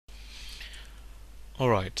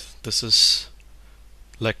Alright, this is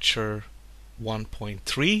lecture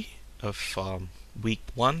 1.3 of week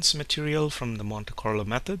 1's material from the Monte Carlo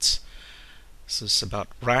methods. This is about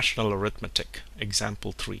rational arithmetic,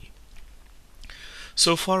 example 3.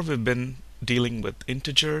 So far we've been dealing with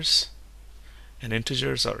integers, and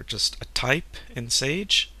integers are just a type in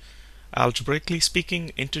Sage. Algebraically speaking,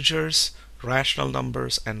 integers, rational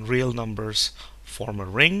numbers, and real numbers form a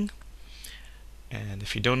ring. And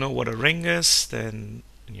if you don't know what a ring is, then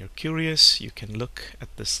and you're curious, you can look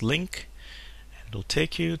at this link and it'll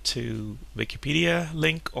take you to Wikipedia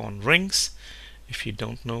link on rings. If you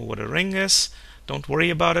don't know what a ring is, don't worry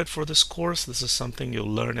about it for this course. This is something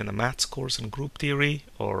you'll learn in a maths course in group theory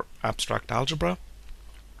or abstract algebra.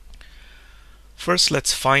 First,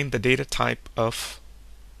 let's find the data type of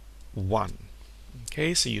 1.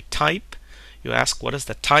 Okay, so you ask what is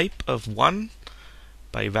the type of 1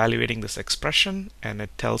 by evaluating this expression, and it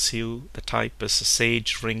tells you the type is a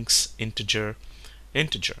Sage rings integer.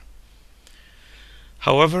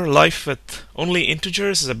 However, life with only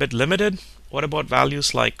integers is a bit limited. What about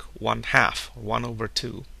values like 1/2 or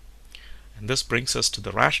 1/2? And this brings us to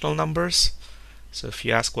the rational numbers. So if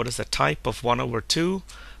you ask what is the type of 1/2,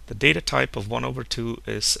 the data type of 1/2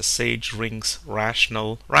 is a Sage rings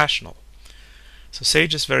rational. So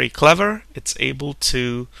Sage is very clever. It's able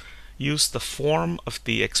to use the form of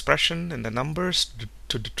the expression in the numbers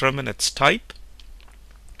to determine its type.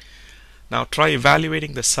 Now try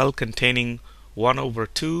evaluating the cell containing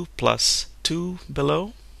 1/2 plus 2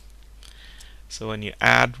 below. So when you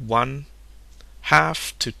add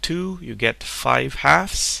 1/2 to 2, you get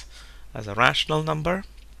 5/2 as a rational number.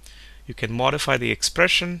 You can modify the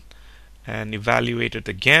expression and evaluate it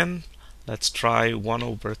again. Let's try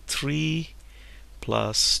 1/3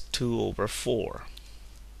 plus 2/4.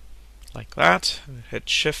 Like that. Hit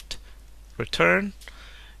shift return,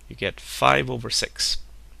 you get 5/6.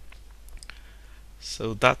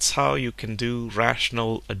 So that's how you can do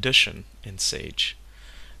rational addition in Sage.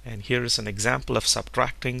 And here is an example of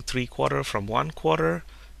subtracting 3/4 from 1/4.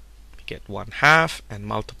 You get 1/2, and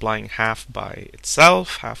multiplying half by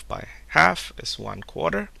itself, half by half is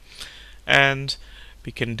 1/4. And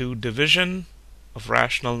we can do division of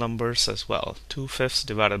rational numbers as well. 2/5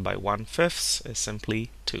 divided by 1/5 is simply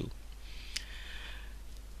 2.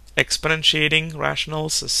 Exponentiating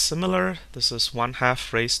rationals is similar. This is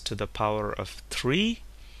 1/2 raised to the power of 3,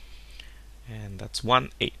 and that's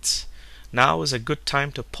 1/8. Now is a good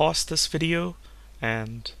time to pause this video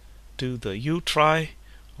and do the U-try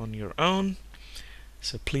on your own.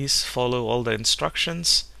 So please follow all the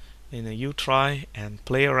instructions in a U-try and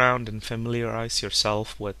play around and familiarize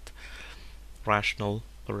yourself with rational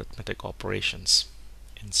arithmetic operations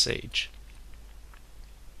in Sage.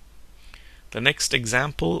 The next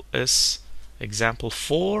example is example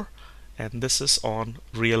 4, and this is on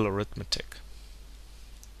real arithmetic.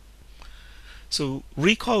 So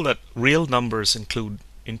recall that real numbers include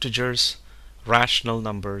integers, rational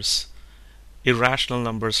numbers, irrational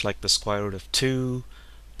numbers like the square root of 2,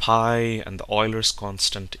 pi, and the Euler's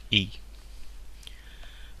constant e.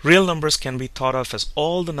 Real numbers can be thought of as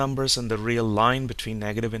all the numbers in the real line between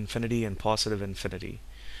 -infinity and +infinity.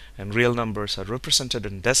 And real numbers are represented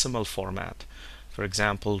in decimal format. For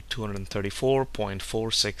example,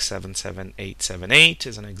 234.4677878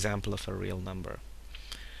 is an example of a real number.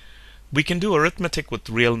 We can do arithmetic with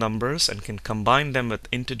real numbers and can combine them with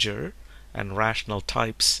integer and rational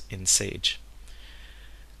types in Sage.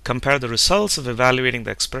 Compare the results of evaluating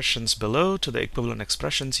the expressions below to the equivalent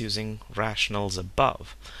expressions using rationals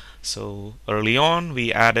above. So early on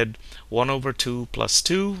we added 1/2 plus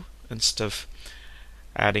 2 instead of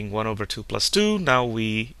adding 1/2 plus 2. Now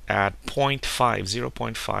we add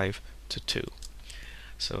 0.5 to 2.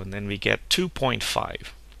 So and then we get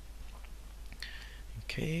 2.5.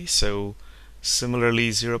 Okay, so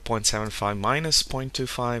similarly 0.75 minus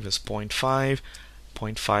 0.25 is 0.5.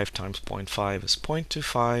 0.5 times 0.5 is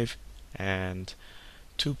 0.25, and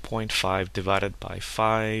 2.5 divided by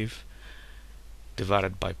 5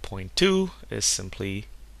 divided by 0.2 is simply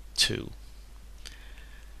 2.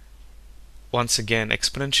 Once again,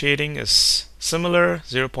 exponentiating is similar.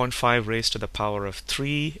 0.5 raised to the power of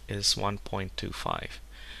 3 is 1.25.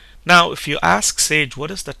 Now, if you ask Sage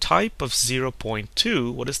what is the type of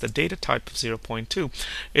 0.2, what is the data type of 0.2,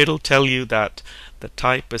 it'll tell you that the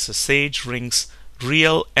type is a Sage rings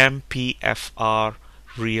real MPFR,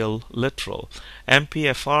 real literal.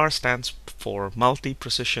 MPFR stands for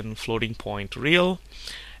multi-precision floating point real.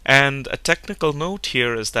 And a technical note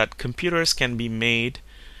here is that computers can be made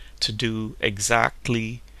to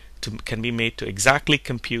exactly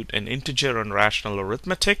compute an integer and rational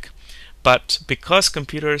arithmetic, But because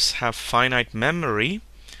computers have finite memory,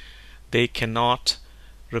 they cannot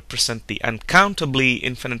represent the uncountably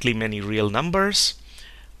infinitely many real numbers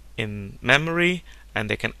in memory, and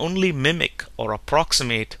they can only mimic or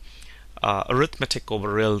approximate arithmetic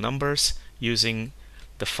over real numbers using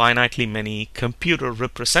the finitely many computer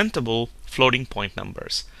representable floating point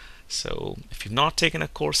numbers. So if you've not taken a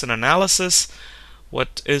course in analysis,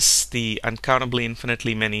 what is the uncountably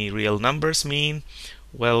infinitely many real numbers mean?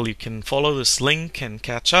 Well, you can follow this link and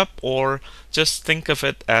catch up, or just think of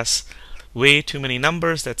it as way too many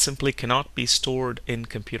numbers that simply cannot be stored in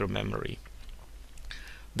computer memory.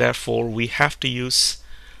 Therefore, we have to use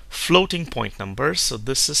floating point numbers. So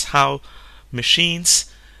this is how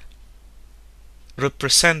machines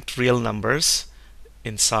represent real numbers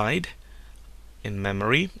inside in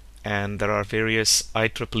memory, and there are various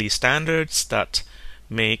IEEE standards that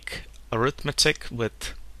make arithmetic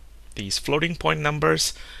with these floating point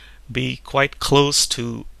numbers be quite close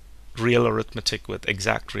to real arithmetic with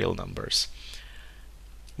exact real numbers.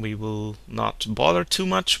 We will not bother too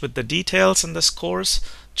much with the details in this course.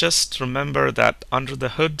 Just remember that under the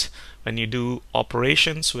hood, when you do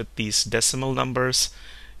operations with these decimal numbers,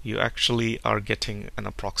 you actually are getting an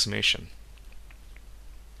approximation.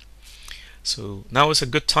 So now is a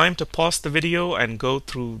good time to pause the video and go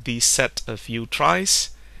through the set a few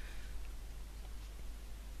tries.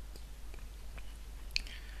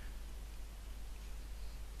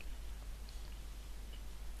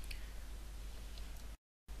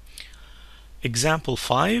 Example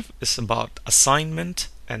 5 is about assignment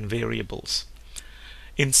and variables.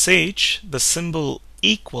 In Sage, the symbol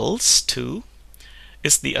equals to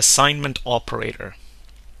is the assignment operator.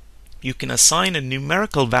 You can assign a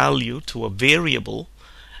numerical value to a variable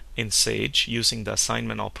in Sage using the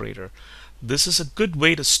assignment operator. This is a good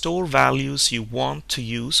way to store values you want to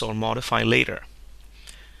use or modify later.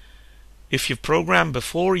 If you've programmed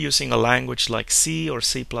before using a language like C or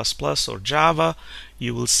C++ or Java,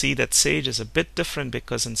 you will see that Sage is a bit different,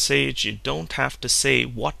 because in Sage you don't have to say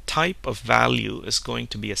what type of value is going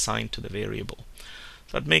to be assigned to the variable.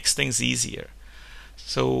 So that makes things easier.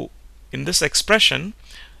 So in this expression,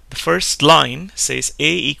 the first line says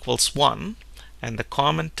a equals 1, and the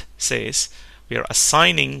comment says we are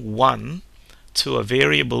assigning 1 to a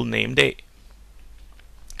variable named a.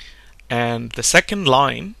 And the second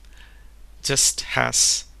line just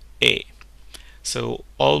has a. So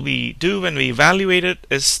all we do when we evaluate it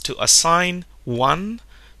is to assign 1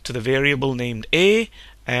 to the variable named a,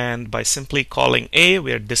 and by simply calling a,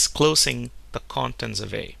 we are disclosing the contents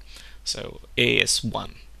of a. So a is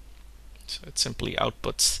 1. So it simply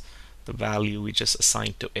outputs the value we just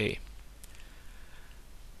assigned to a.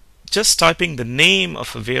 Just typing the name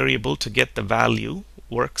of a variable to get the value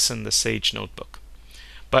works in the Sage notebook.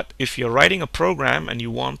 But if you're writing a program and you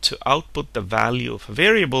want to output the value of a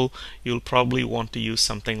variable, you'll probably want to use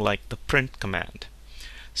something like the print command.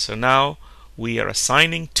 So now we are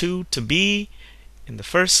assigning 2 to B in the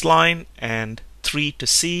first line and 3 to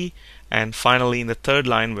C, and finally in the third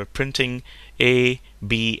line we're printing A,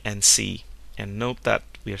 B, and C. And note that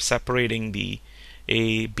we are separating the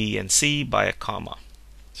A, B, and C by a comma.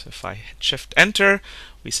 So if I shift enter,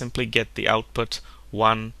 we simply get the output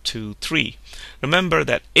 1, 2, 3. Remember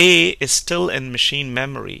that A is still in machine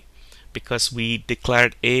memory because we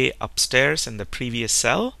declared A upstairs in the previous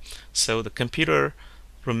cell. So the computer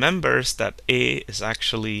remembers that A is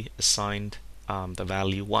actually assigned the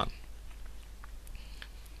value 1.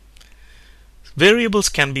 Variables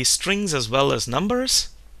can be strings as well as numbers.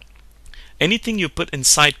 Anything you put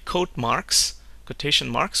inside quotation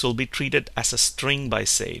marks will be treated as a string by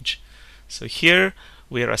Sage. So here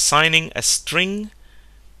we are assigning a string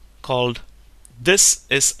called this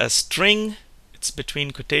is a string, it's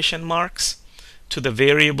between quotation marks, to the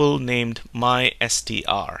variable named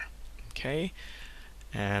mystr. Okay,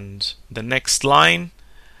 and the next line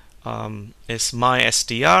is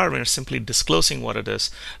mystr. We're simply disclosing what it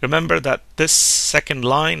is. Remember that this second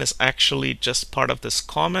line is actually just part of this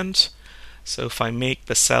comment. So if I make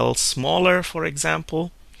the cell smaller, for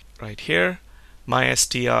example, right here,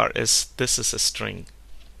 mystr is this is a string.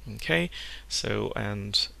 Okay, so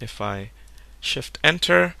and if I shift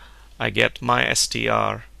enter, I get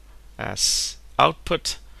mystr as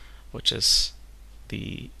output, which is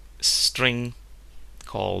the string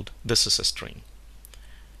called this is a string.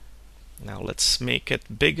 Now let's make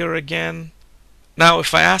it bigger again. Now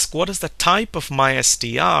if I ask what is the type of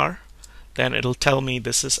mystr, then it'll tell me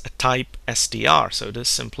this is a type str, so it is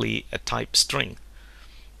simply a type string.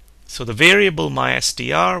 So the variable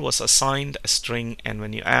mystr was assigned a string, and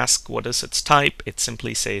when you ask what is its type, it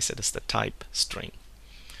simply says it is the type string.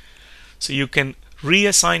 So you can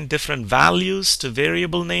reassign different values to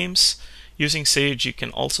variable names. Using Sage, you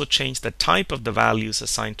can also change the type of the values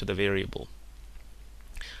assigned to the variable.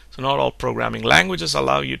 So not all programming languages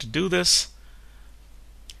allow you to do this.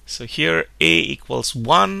 So here a equals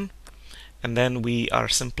 1, and then we are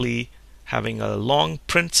simply having a long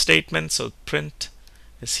print statement. So print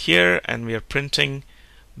is here, and we are printing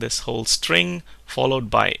this whole string followed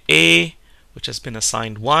by a, which has been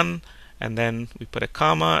assigned 1, and then we put a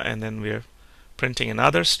comma, and then we're printing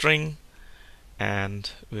another string,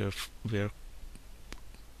 and we're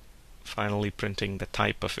finally printing the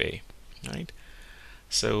type of a, right?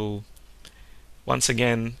 So once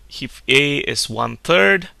again, if a is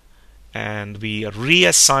 1/3, and we are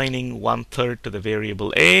reassigning 1/3 to the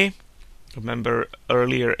variable a. Remember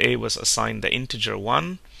earlier a was assigned the integer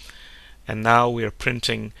 1, and now we are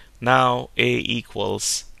printing now a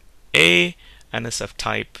equals a and is of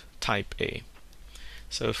type a.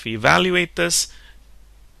 So if we evaluate this,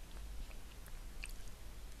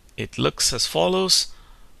 it looks as follows.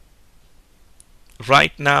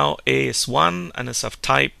 Right now a is 1 and is of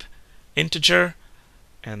type integer,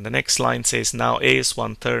 and the next line says now a is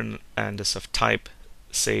 1/3 and is of type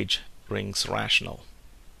Sage rings rational.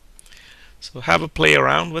 So have a play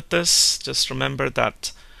around with this. Just remember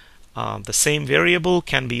that the same variable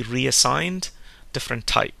can be reassigned different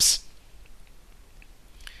types.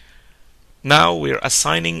 Now we're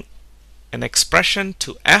assigning an expression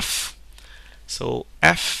to f. So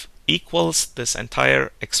f equals this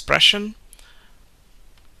entire expression,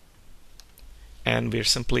 and we're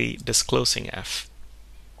simply disclosing f.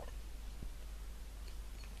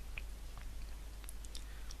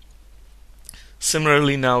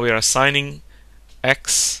 Similarly, now we are assigning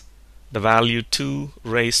x the value 2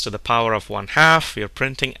 raised to the power of 1/2. We are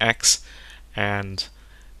printing x, and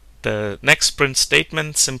the next print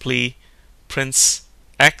statement simply prints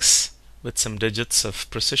x with some digits of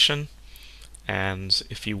precision, and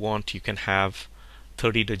if you want, you can have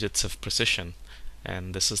 30 digits of precision.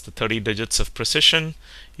 And this is the 30 digits of precision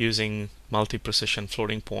using multi-precision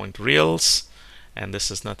floating point reals, and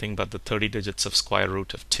this is nothing but the 30 digits of square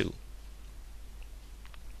root of 2.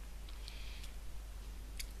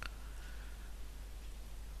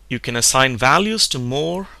 You can assign values to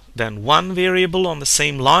more than one variable on the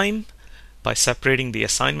same line by separating the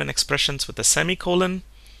assignment expressions with a semicolon.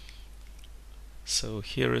 So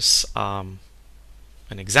here is an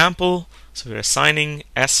example. So we're assigning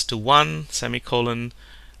s to 1, semicolon,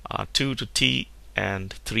 2 to t,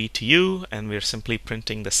 and 3 to u, and we're simply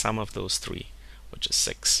printing the sum of those three, which is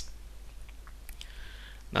 6.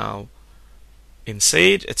 Now in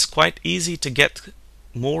Sage, it's quite easy to get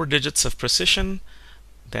more digits of precision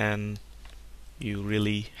than you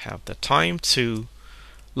really have the time to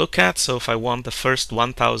look at. So if I want the first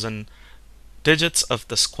 1000 digits of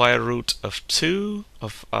the square root of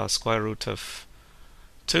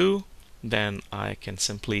 2, then I can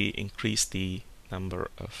simply increase the number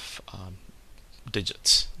of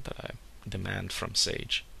digits that I demand from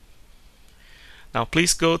Sage. Now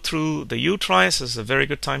please go through the U-tries. This is a very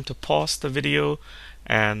good time to pause the video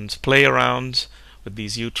and play around with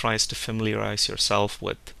these U-tries to familiarize yourself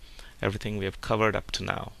with everything we have covered up to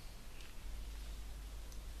now.